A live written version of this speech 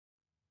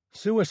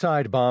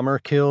Suicide bomber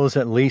kills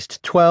at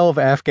least 12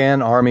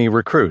 Afghan army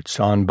recruits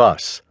on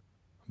bus.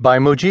 By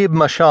Mujib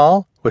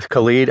Mashal, with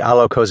Khalid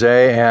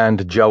Alokozeh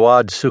and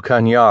Jawad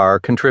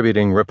Sukanyar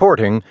contributing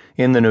reporting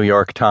in the New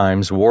York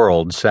Times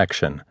World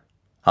section.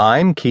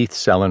 I'm Keith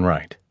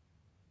Sellenwright.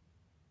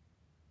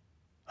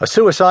 A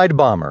suicide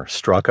bomber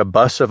struck a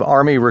bus of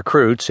army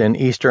recruits in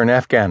eastern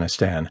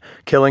Afghanistan,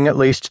 killing at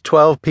least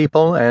 12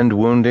 people and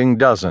wounding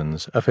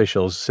dozens,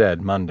 officials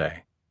said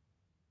Monday.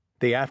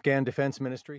 The Afghan Defense Ministry